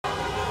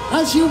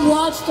as you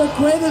watch the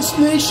greatest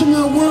nation in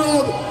the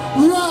world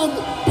run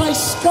by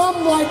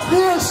scum like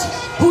this,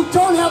 who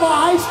don't have a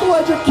high school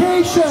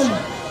education,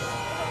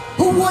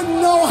 who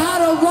wouldn't know how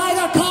to write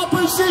a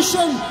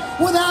composition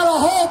without a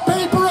whole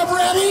paper of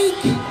red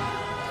ink.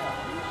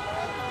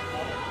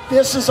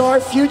 This is our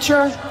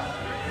future.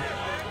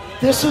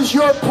 This is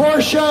your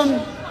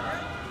portion.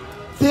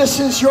 This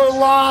is your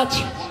lot.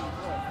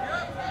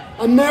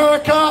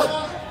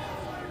 America,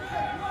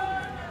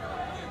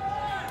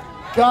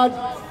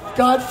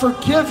 God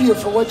forgive you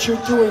for what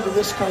you're doing to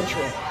this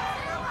country.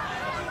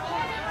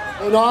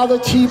 And all the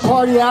Tea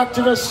Party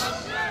activists,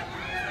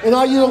 and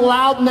all you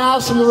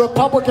loudmouths in the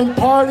Republican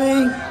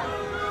Party,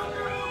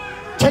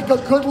 take a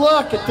good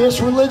look at this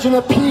religion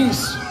of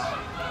peace.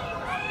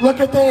 Look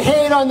at the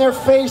hate on their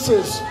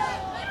faces.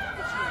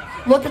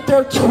 Look at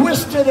their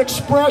twisted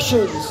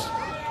expressions.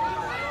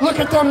 Look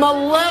at their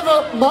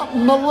malevolent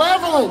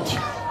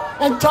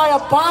and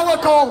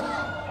diabolical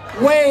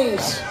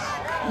ways.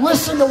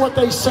 Listen to what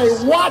they say.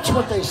 Watch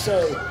what they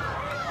say.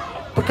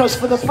 Because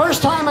for the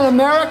first time in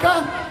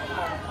America,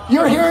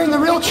 you're hearing the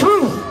real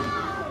truth.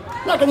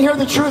 You're not going to hear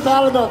the truth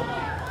out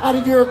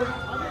of your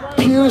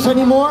pews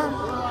anymore.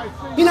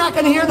 You're not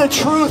going to hear the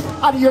truth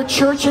out of your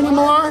church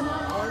anymore.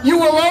 You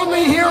will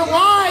only hear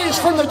lies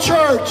from the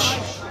church.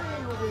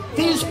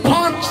 These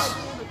punks,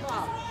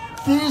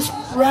 these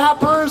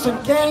rappers and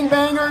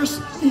gangbangers,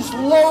 these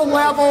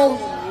low-level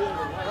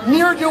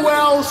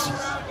ne'er-do-wells,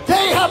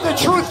 they have the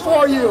truth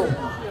for you.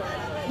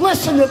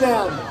 Listen to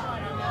them.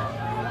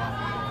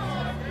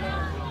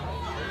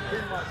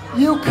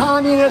 You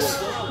communist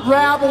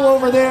rabble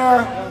over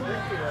there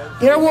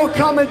will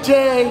come a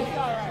day.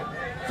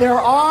 There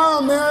are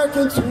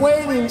Americans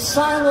waiting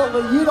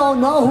silently. You don't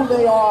know who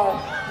they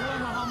are.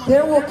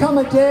 There will come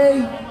a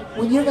day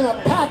when you're going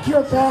to pack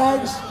your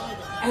bags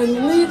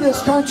and leave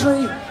this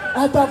country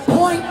at the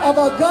point of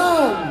a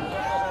gun.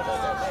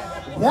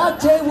 That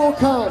day will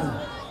come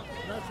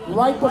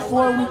right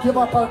before we give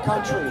up our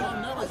country.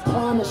 I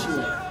promise you,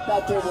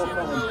 that day will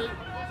come.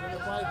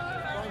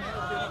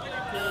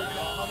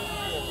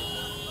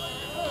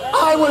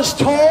 I was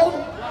told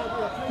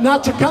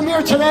not to come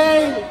here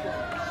today.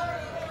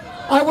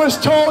 I was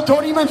told,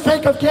 don't even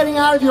think of getting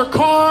out of your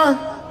car.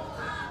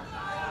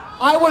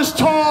 I was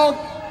told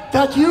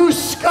that you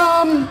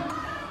scum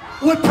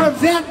would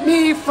prevent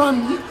me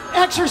from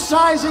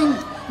exercising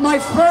my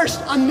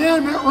First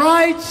Amendment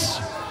rights.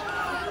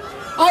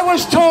 I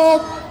was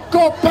told,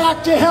 go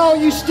back to hell,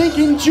 you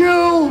stinking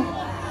Jew.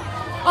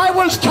 I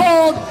was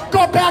told,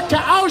 go back to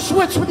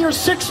Auschwitz with your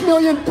 6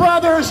 million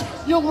brothers,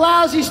 you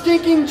lousy,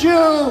 stinking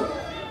Jew.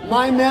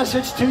 My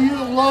message to you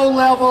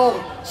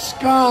low-level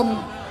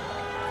scum,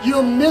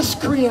 you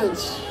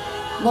miscreants,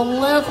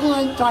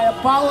 malevolent,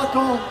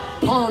 diabolical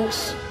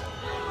punks.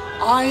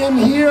 I am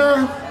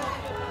here,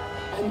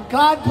 and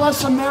God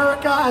bless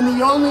America, and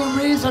the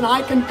only reason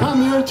I can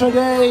come here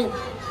today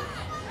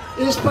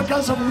is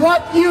because of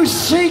what you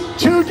seek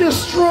to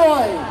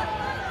destroy.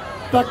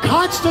 The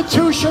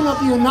Constitution of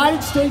the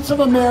United States of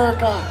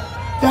America.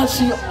 That's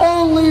the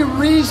only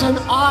reason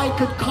I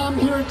could come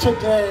here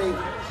today.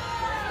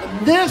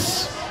 And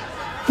this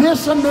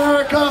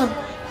America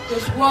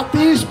is what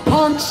these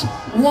punks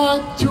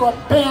want to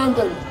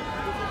abandon.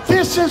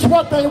 This is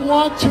what they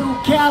want to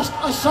cast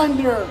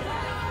asunder.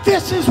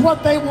 This is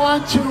what they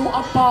want to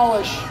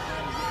abolish.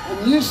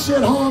 And you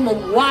sit home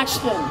and watch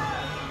them.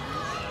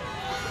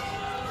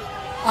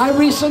 I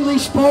recently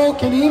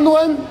spoke in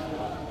England.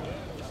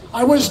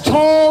 I was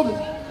told,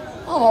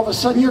 oh, all of a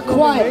sudden you're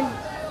quiet.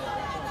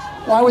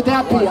 Why would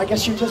that be? I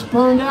guess you're just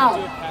burned out.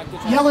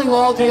 Yelling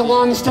all day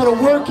long instead of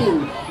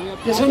working.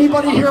 Does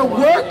anybody here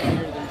work?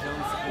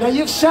 Now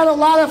you've said a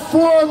lot of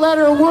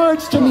 4-letter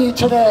words to me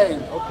today.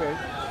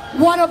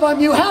 One of them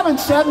you haven't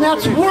said, and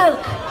that's work.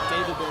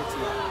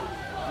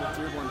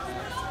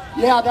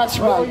 Yeah, that's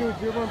right.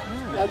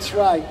 That's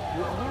right.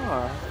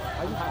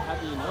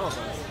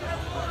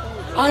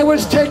 I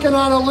was taken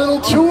on a little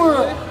tour,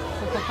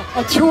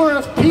 a tour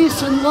of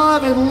peace and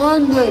love in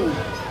London.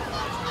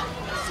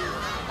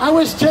 I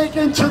was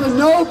taken to the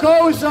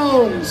no-go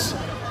zones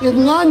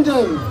in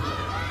London.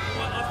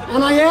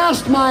 And I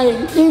asked my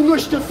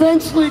English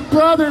Defense League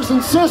brothers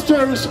and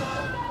sisters,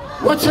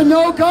 what's a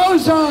no-go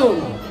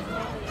zone?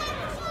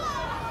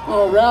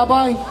 Oh,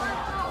 Rabbi,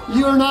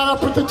 you are not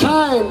up with the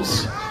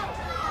times.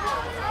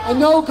 A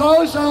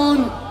no-go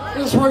zone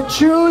is where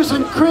Jews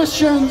and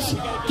Christians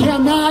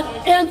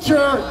cannot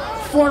enter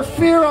for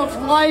fear of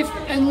life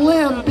and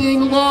limb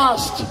being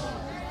lost.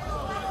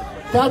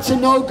 That's a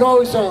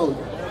no-go zone.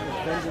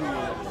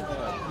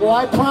 Well,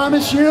 I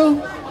promise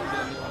you,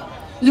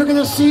 you're going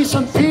to see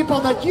some people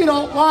that you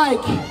don't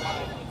like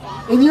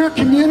in your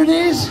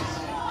communities,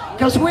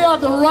 because we have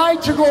the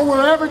right to go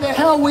wherever the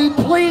hell we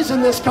please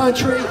in this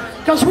country,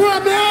 because we're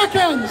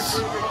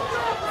Americans.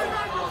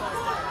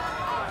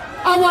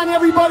 I want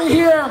everybody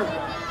here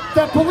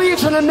that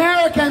believes in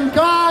America and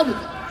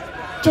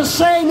God to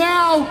say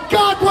now,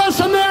 God bless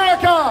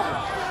America.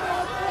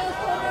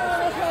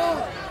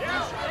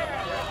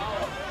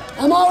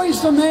 I'm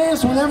always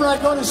amazed whenever I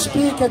go to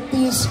speak at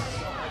these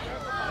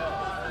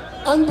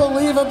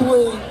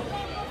unbelievably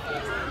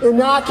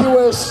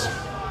innocuous,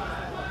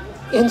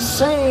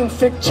 insane,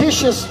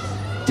 fictitious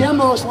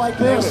demos like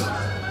this.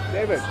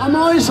 David. I'm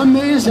always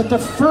amazed at the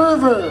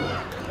fervor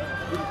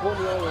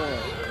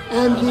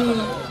and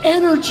the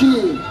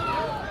energy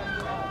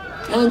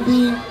and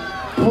the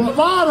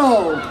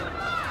bravado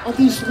of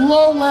these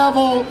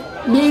low-level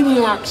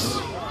maniacs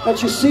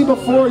that you see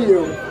before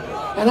you.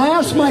 And I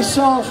ask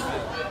myself,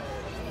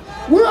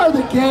 where are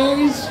the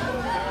gays,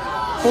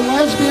 the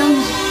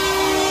lesbians?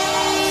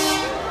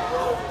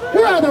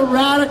 Where are the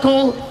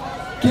radical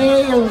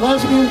gay and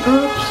lesbian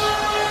groups?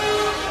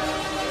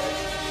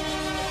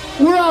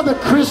 Where are the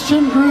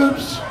Christian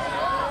groups?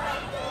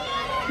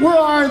 Where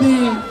are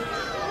the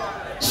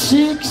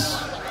Sikhs,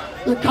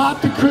 the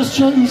Coptic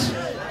Christians?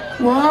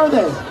 Where are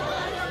they?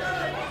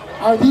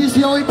 Are these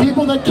the only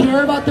people that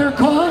care about their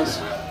cause?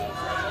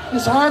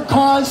 Is our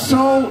cause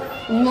so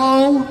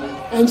low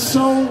and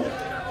so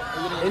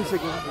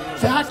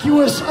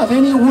vacuous of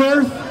any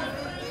worth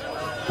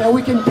that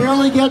we can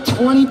barely get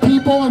 20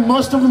 people and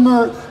most of them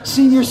are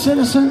senior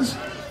citizens?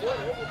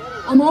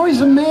 I'm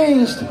always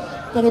amazed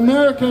that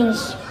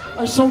Americans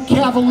are so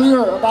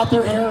cavalier about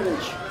their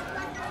heritage.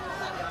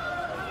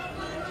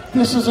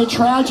 This is a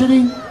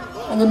tragedy,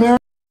 an American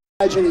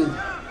tragedy.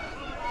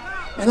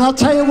 And I'll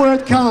tell you where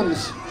it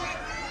comes.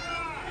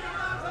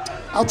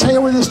 I'll tell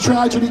you where this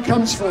tragedy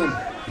comes from.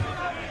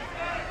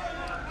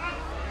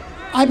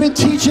 I've been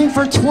teaching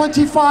for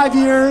 25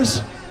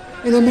 years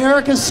in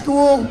America's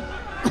school,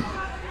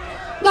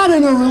 not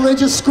in a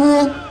religious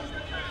school.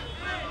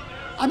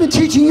 I've been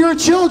teaching your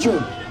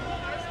children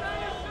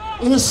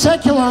in a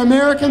secular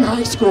American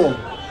high school.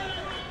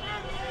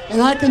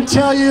 And I can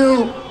tell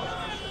you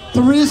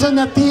the reason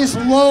that these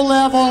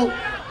low-level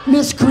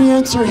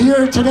miscreants are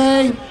here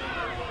today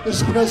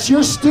is because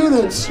your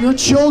students, your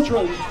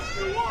children,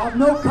 have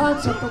no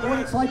concept of what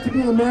it's like to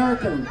be an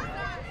American.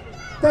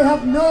 They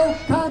have no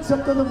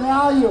concept of the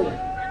value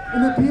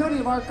and the beauty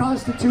of our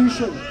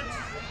Constitution.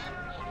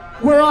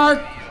 Where our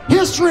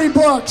history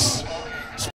books